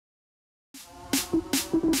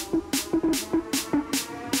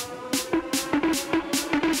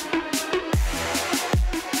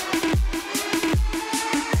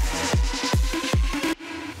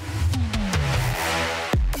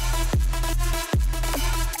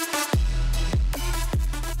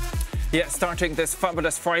Yeah, starting this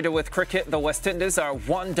fabulous Friday with cricket, the West Indies are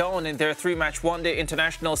one down in their three-match one-day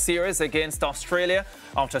international series against Australia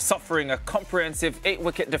after suffering a comprehensive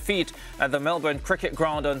 8-wicket defeat at the Melbourne Cricket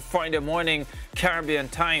Ground on Friday morning, Caribbean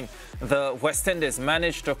time. The West Indies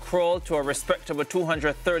managed to crawl to a respectable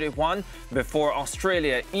 231 before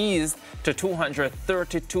Australia eased to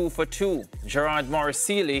 232 for 2. Gerard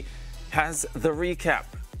Morris-Seeley has the recap.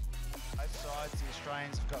 Both sides, the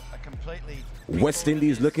Australians have got a completely... West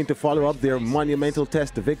Indies looking to follow up their monumental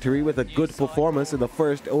test victory with a good performance in the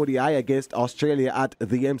first ODI against Australia at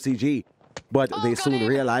the MCG. But they soon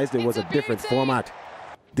realized it was a different format.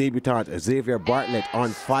 Debutant Xavier Bartlett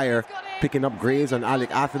on fire, picking up Graves and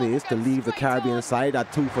Alec Athanaze to leave the Caribbean side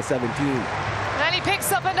at 2 for 17. And he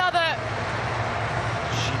picks up another.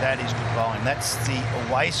 That is good bowling. That's the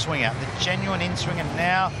away swinger, the genuine in-swinger,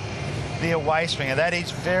 now the away swinger. That is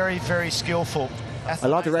very, very skillful. A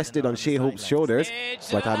lot rested on Shea Hope's shoulders,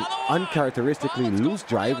 but an uncharacteristically loose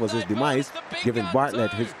drive was his demise, giving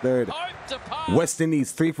Bartlett his third. West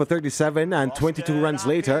Indies 3 for 37 and 22 runs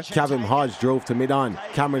later, Kavem Hodge drove to mid-on.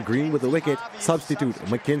 Cameron Green with the wicket, substitute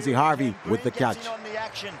Mackenzie Harvey with the catch.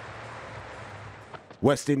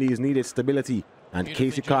 West Indies needed stability, and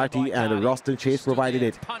Keacy Carty and Roston Chase provided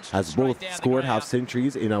it, as both scored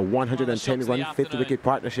half-centuries in a 110-run fifth-wicket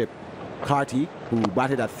partnership. Carty, who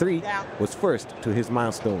batted at 3, was first to his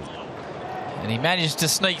milestone. And he managed to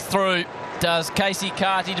sneak through, does Keacy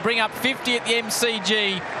Carty, to bring up 50 at the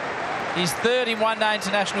MCG. His third in one-day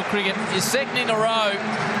international cricket, his second in a row.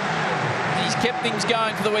 And he's kept things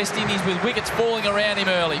going for the West Indies with wickets falling around him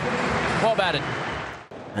early. Well batted.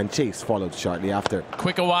 And Chase followed shortly after.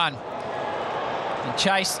 Quicker one. And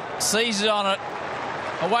Chase seizes on it.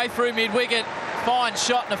 Away through mid-wicket. Fine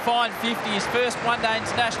shot and a fine 50. His first one-day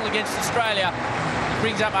international against Australia. He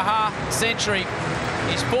brings up a half-century.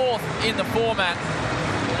 His fourth in the format.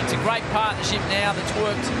 And it's a great partnership now that's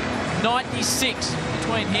worked 96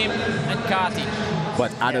 between him and Carty.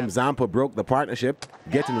 But Adam Zampa broke the partnership,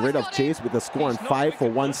 getting rid of Chase with a score on 5 for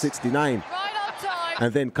 169.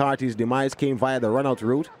 And then Carty's demise came via the run-out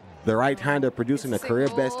route, the right-hander producing a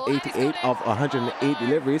career-best 88 of 108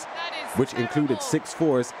 deliveries, which included 6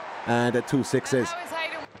 fours and 2 sixes.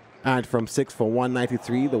 And from 6 for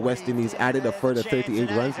 193, the West Indies added a further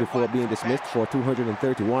 38 runs before being dismissed for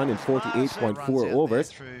 231 in 48.4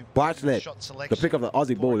 overs. Bartlett, the pick of the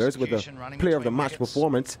Aussie bowlers, with a player of the match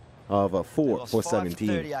performance of 4 for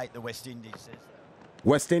 17.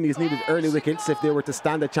 West Indies needed early wickets if they were to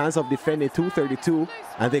stand a chance of defending 232,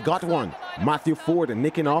 and they got one. Matthew Ford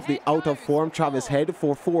nicking off the out-of-form Travis Head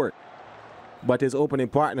for 4. But his opening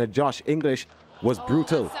partner, Josh English, was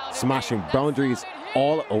brutal, smashing boundaries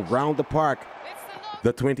all around the park.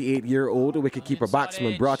 The 28-year-old wicketkeeper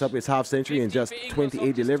batsman brought up his half-century in just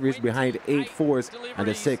 28 deliveries behind 8 fours and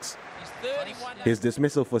a 6. His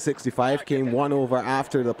dismissal for 65 came 1 over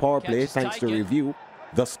after the power play thanks to review.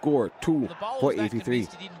 The score 2 for 83.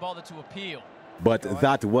 But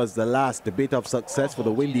that was the last bit of success for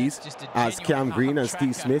the Windies, as Cam Green and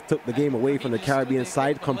Steve Smith took the game away from the Caribbean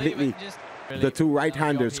side completely. The two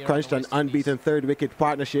right-handers crunched an unbeaten third-wicket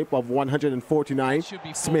partnership of 149.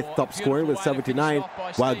 Smith top scoring with 79,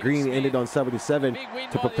 while Green ended on 77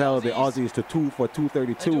 to propel the Aussies to 2 for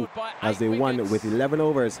 232 as they won with 11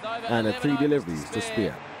 overs and 3 deliveries to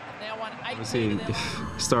spare. Obviously,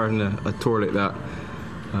 starting a tour like that,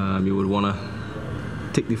 you would want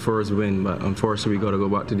to take the first win, but unfortunately we got to go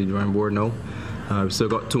back to the drawing board now. We've still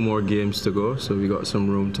got 2 more games to go, so we got some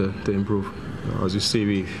room to improve. As you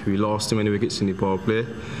see, we lost too many wickets in the power play.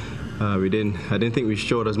 I didn't think we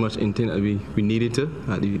showed as much intent as we needed to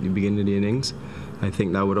at the beginning of the innings. I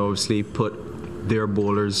think that would obviously put their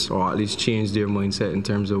bowlers, or at least change their mindset in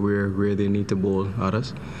terms of where they need to bowl at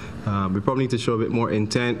us. We probably need to show a bit more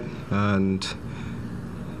intent and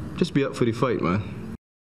just be up for the fight, man.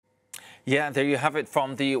 Yeah, there you have it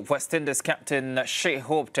from the West Indies captain Shea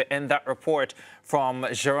Hope to end that report from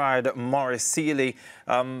Gerard Morris-Seeley.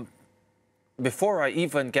 Before I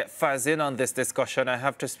even get Faz in on this discussion, I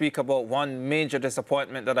have to speak about one major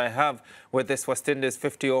disappointment that I have with this West Indies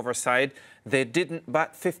 50-over side. They didn't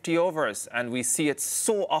bat 50 overs, and we see it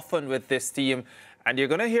so often with this team. And you're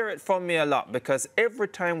going to hear it from me a lot, because every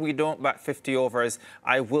time we don't bat 50 overs,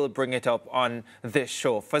 I will bring it up on this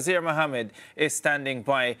show. Fazir Mohammed is standing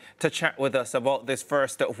by to chat with us about this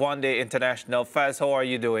first one-day international. Faz, how are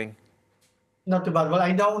you doing? Not too bad. Well,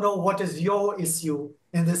 I now know what is your issue,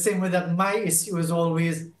 in the same way that my issue is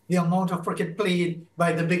always the amount of cricket played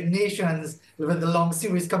by the big nations with the long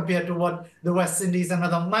series compared to what the West Indies and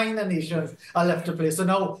other minor nations are left to play. So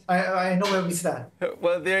now I know where we stand.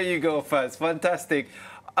 Well, there you go, Faz. Fantastic.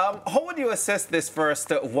 How would you assess this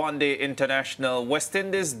first one-day international? West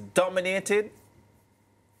Indies dominated?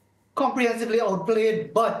 Comprehensively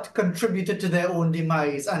outplayed, but contributed to their own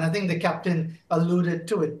demise. And I think the captain alluded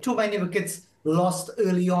to it. Too many wickets lost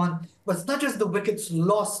early on. But it's not just the wickets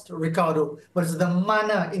lost, Ricardo, but it's the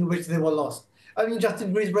manner in which they were lost. I mean,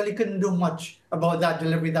 Justin Greaves really couldn't do much about that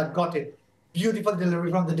delivery that got it. Beautiful delivery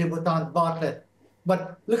from the debutant Bartlett.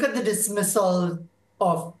 But look at the dismissal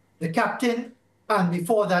of the captain, and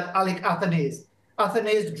before that, Alec Athanaze.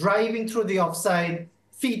 Athanaze driving through the offside,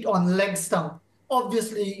 feet on leg stump.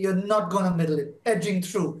 Obviously, you're not going to middle it, edging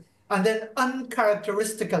through. And then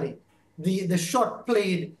uncharacteristically, the shot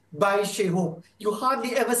played by Shai Hope. You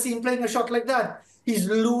hardly ever see him playing a shot like that. He's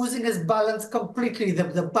losing his balance completely.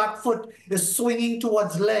 The back foot is swinging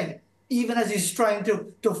towards leg, even as he's trying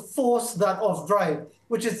to force that off drive,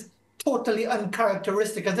 which is totally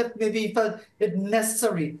uncharacteristic, as if maybe he felt it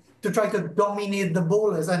necessary to try to dominate the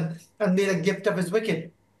bowlers and made a gift of his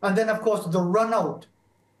wicket. And then, of course, the run out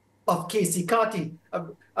of Keacy Carty.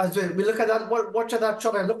 As we look at that, watch that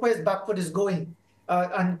shot, and look where his back foot is going,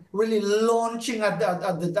 and really launching at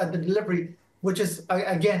the delivery, which is,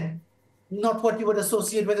 again, not what you would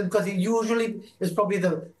associate with him, because he usually is probably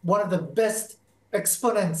one of the best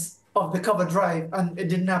exponents of the cover drive, and it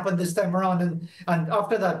didn't happen this time around. And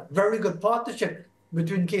after that very good partnership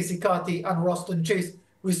between Keacy Carty and Roston Chase,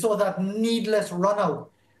 we saw that needless run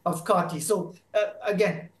out of Carty. So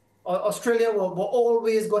again, Australia were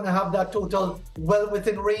always going to have that total well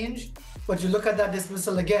within range, but you look at that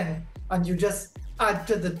dismissal again, and you just add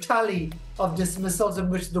to the tally of dismissals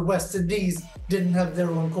in which the West Indies didn't have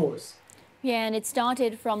their own course. Yeah, and it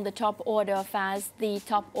started from the top order, Faz, the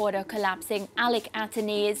top order collapsing. Alec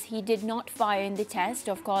Athanaze, he did not fire in the test.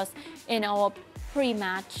 Of course, in our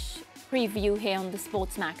pre-match preview here on the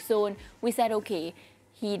SportsMax zone, we said, okay,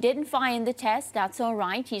 he didn't fire in the test, that's all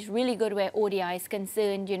right. He's really good where ODI is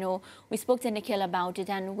concerned, you know. We spoke to Nikhil about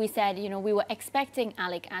it, and we said, you know, we were expecting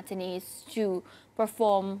Alec Athanaze to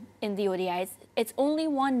perform in the ODIs. It's only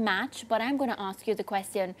one match, but I'm going to ask you the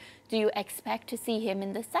question, do you expect to see him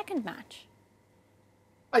in the second match?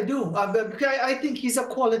 I do. I think he's a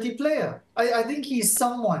quality player. I think he's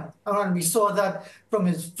someone, and we saw that from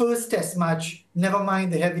his first test match, never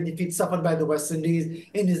mind the heavy defeat suffered by the West Indies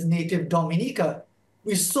in his native Dominica.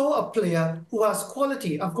 We saw a player who has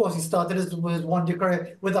quality. Of course, he started his one-day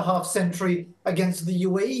career with a half-century against the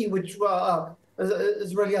UAE, which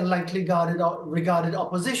is really a lightly regarded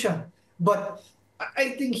opposition. But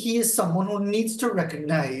I think he is someone who needs to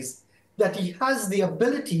recognize that he has the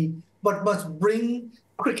ability, but must bring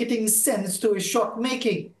cricketing sense to his shot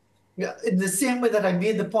making. In the same way that I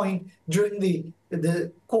made the point during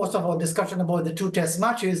the course of our discussion about the two test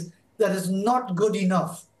matches, that is not good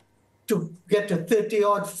enough to get to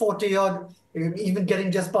 30-odd, 40-odd, even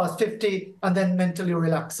getting just past 50, and then mentally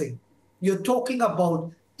relaxing. You're talking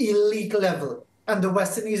about elite level, and the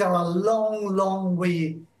West Indies are a long, long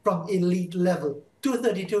way from elite level.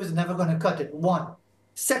 232 is never going to cut it, one.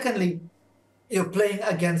 Secondly, you're playing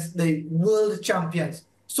against the world champions.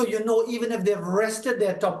 So you know, even if they've rested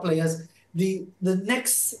their top players, the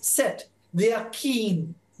next set, they are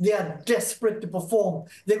keen. They are desperate to perform.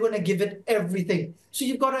 They're going to give it everything. So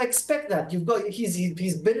you've got to expect that.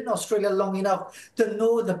 He's been in Australia long enough to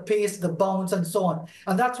know the pace, the bounce, and so on.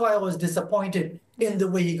 And that's why I was disappointed in the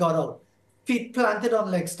way he got out. Feet planted on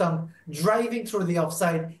leg stump, driving through the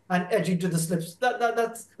offside and edging to the slips.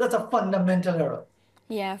 That's a fundamental error.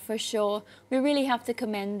 Yeah, for sure. We really have to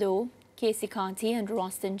commend, though, Keacy Carty and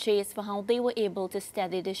Roston Chase for how they were able to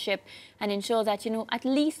steady the ship and ensure that, you know, at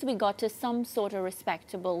least we got to some sort of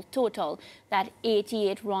respectable total. That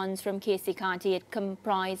 88 runs from Keacy Carty, it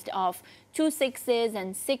comprised of 2 sixes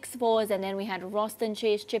and 6 fours, and then we had Roston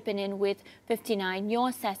Chase chipping in with 59. Your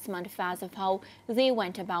assessment, Faz, of how they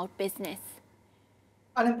went about business?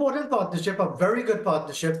 An important partnership, a very good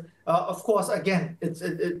partnership. Of course, again,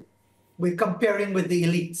 we're comparing with the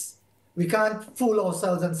elites. We can't fool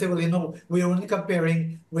ourselves and say, well, you know, we're only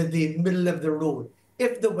comparing with the middle of the road.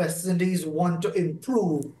 If the West Indies want to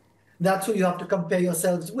improve, that's who you have to compare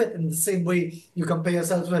yourselves with. In the same way you compare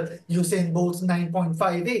yourselves with Usain Bolt's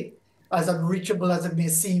 9.58, as unreachable as it may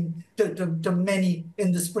seem to many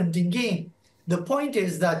in the sprinting game. The point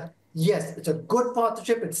is that, yes, it's a good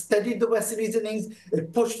partnership. It steadied the West Indies innings.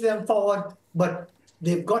 It pushed them forward. But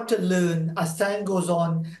they've got to learn as time goes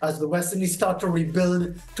on, as the West Indies start to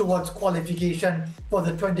rebuild towards qualification for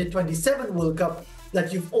the 2027 World Cup,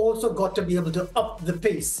 that you've also got to be able to up the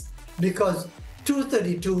pace, because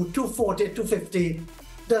 232, 240, 250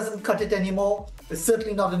 doesn't cut it anymore. It's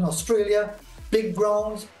certainly not in Australia. Big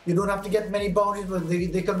grounds, you don't have to get many boundaries, but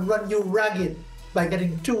they can run you ragged by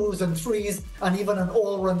getting 2s and 3s and even an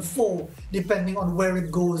all-run 4, depending on where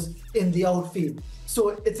it goes in the outfield. So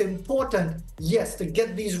it's important, yes, to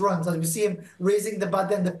get these runs. As we see him raising the bat,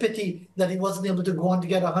 then the pity that he wasn't able to go on to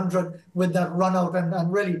get 100 with that run out,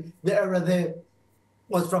 and really the error there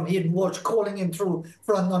was from Hayden Walsh calling him through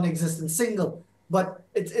for a non-existent single. But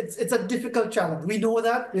it's a difficult challenge. We know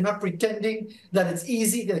that. We're not pretending that it's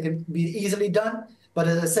easy, that it can be easily done. But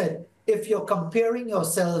as I said, if you're comparing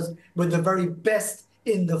yourselves with the very best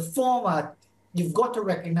in the format, you've got to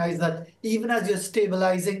recognize that even as you're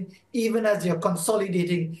stabilizing, even as you're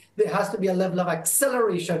consolidating, there has to be a level of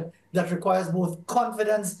acceleration that requires both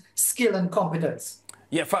confidence, skill, and competence.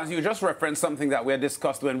 Yeah, Faz, you just referenced something that we had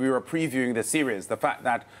discussed when we were previewing the series, the fact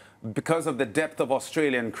that because of the depth of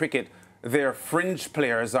Australian cricket, their fringe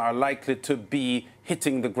players are likely to be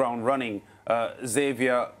hitting the ground running.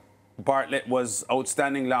 Xavier Bartlett was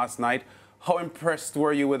outstanding last night. How impressed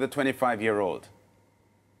were you with the 25-year-old?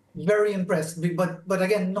 Very impressed, but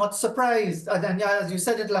again, not surprised. And as you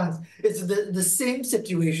said it, Lance, it's the same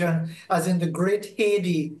situation as in the great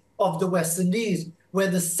heyday of the West Indies,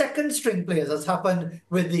 where the second string players, as happened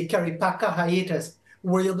with the Kerry Packer hiatus,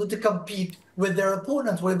 were able to compete with their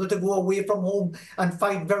opponents, were able to go away from home and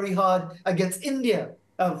fight very hard against India,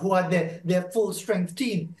 who had their full-strength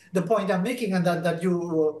team. The point I'm making, and that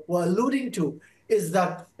you were alluding to, is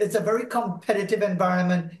that it's a very competitive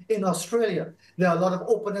environment in Australia. There are a lot of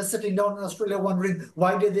openers sitting down in Australia wondering,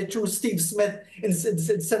 why did they choose Steve Smith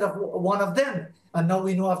instead of one of them? And now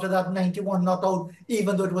we know after that 91 not out,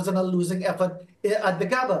 even though it was in a losing effort at the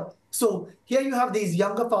Gabba. So here you have these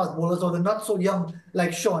younger fast bowlers, or the not so young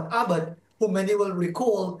like Sean Abbott, who many will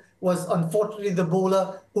recall was unfortunately the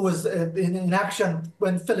bowler who was in action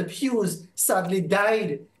when Philip Hughes sadly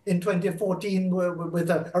died in 2014 with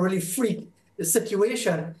a really freak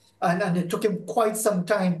situation. And it took him quite some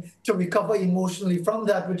time to recover emotionally from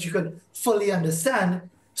that, which you could fully understand.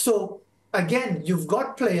 So again, you've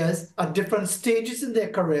got players at different stages in their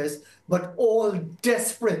careers, but all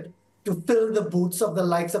desperate to fill the boots of the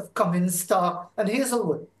likes of Cummins, Stark, and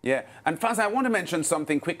Hazelwood. Yeah, and Faz, I want to mention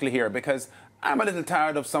something quickly here, because I'm a little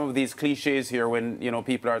tired of some of these cliches here when, you know,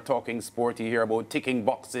 people are talking sporty here about ticking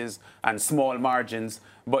boxes and small margins,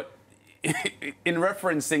 but in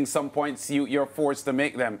referencing some points, you're forced to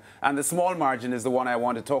make them. And the small margin is the one I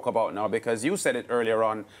want to talk about now, because you said it earlier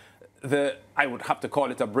on, I would have to call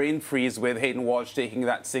it a brain freeze with Hayden Walsh taking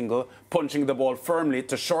that single, punching the ball firmly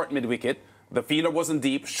to short mid-wicket. The fielder wasn't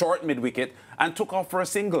deep, short mid-wicket, and took off for a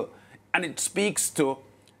single. And it speaks to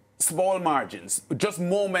small margins, just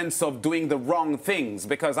moments of doing the wrong things,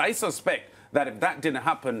 because I suspect that if that didn't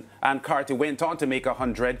happen and Carty went on to make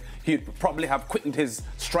 100, he'd probably have quickened his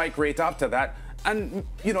strike rate after that. And,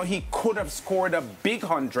 you know, he could have scored a big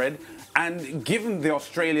 100 and given the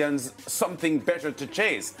Australians something better to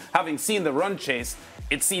chase. Having seen the run chase,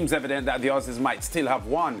 it seems evident that the Aussies might still have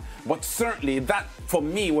won. But certainly that, for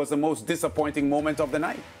me, was the most disappointing moment of the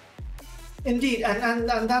night. Indeed, and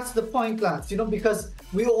that's the point, Lance, you know, because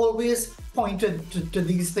we always pointed to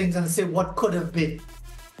these things and say what could have been.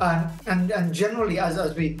 And generally,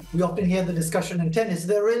 as we often hear the discussion in tennis,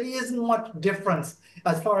 there really isn't much difference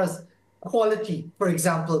as far as quality, for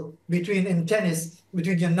example, between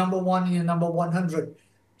your number 1 and your number 100.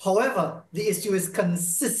 However, the issue is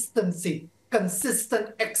consistency,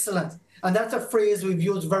 consistent excellence. And that's a phrase we've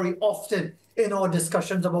used very often in our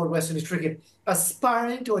discussions about West Indies cricket,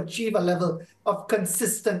 aspiring to achieve a level of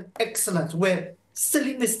consistent excellence where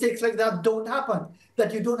silly mistakes like that don't happen,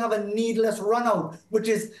 that you don't have a needless run out, which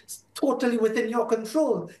is totally within your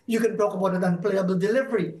control. You can talk about an unplayable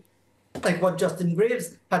delivery, like what Justin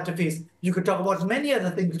Graves had to face. You could talk about many other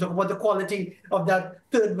things. You could talk about the quality of that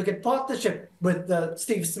third wicket partnership with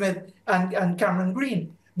Steve Smith and Cameron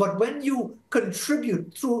Green. But when you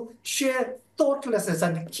contribute through sheer thoughtlessness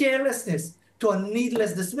and carelessness to a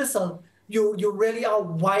needless dismissal, you really are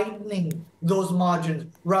widening those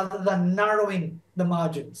margins rather than narrowing the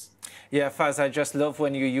margins. Yeah, Faz, I just love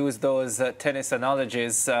when you use those tennis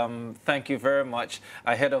analogies. Thank you very much.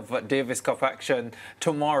 Ahead of Davis Cup action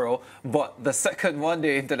tomorrow. But the second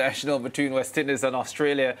one-day international between West Indies and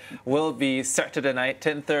Australia will be Saturday night,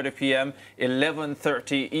 10:30 p.m.,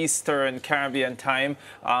 11:30 Eastern Caribbean time.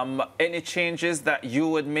 Any changes that you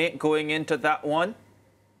would make going into that one?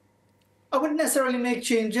 I wouldn't necessarily make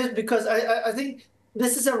changes because I think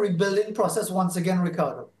this is a rebuilding process once again,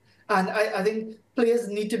 Ricardo. And I think players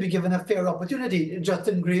need to be given a fair opportunity.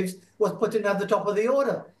 Justin Greaves was put in at the top of the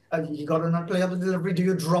order. He got an unplayable delivery. Do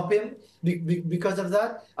you drop him because of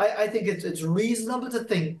that? I think it's reasonable to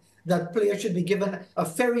think that players should be given a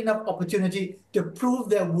fair enough opportunity to prove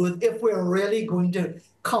their worth if we're really going to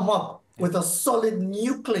come up with a solid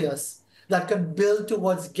nucleus that can build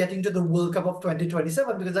towards getting to the World Cup of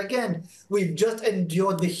 2027. Because again, we've just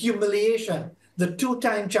endured the humiliation, the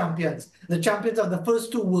two-time champions, the champions of the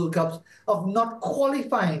first two World Cups, of not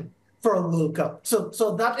qualifying for a World Cup. So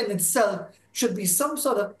that in itself should be some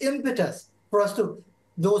sort of impetus for us to,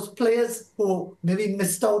 those players who maybe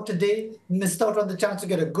missed out today, missed out on the chance to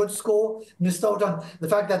get a good score, missed out on the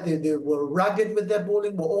fact that they were ragged with their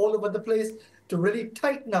bowling, were all over the place, to really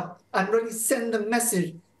tighten up and really send a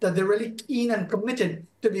message that they're really keen and committed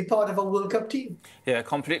to be part of a World Cup team. Yeah, I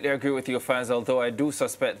completely agree with you, Faz, although I do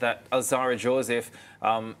suspect that Alzarri Joseph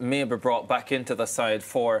may be brought back into the side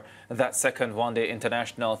for that second one-day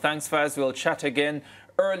international. Thanks, Faz. We'll chat again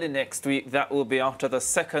early next week. That will be after the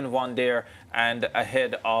second one-day and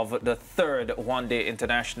ahead of the third one-day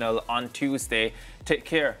international on Tuesday. Take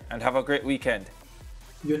care and have a great weekend.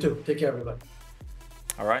 You too. Take care, everybody.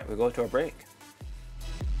 All right, we'll go to a break.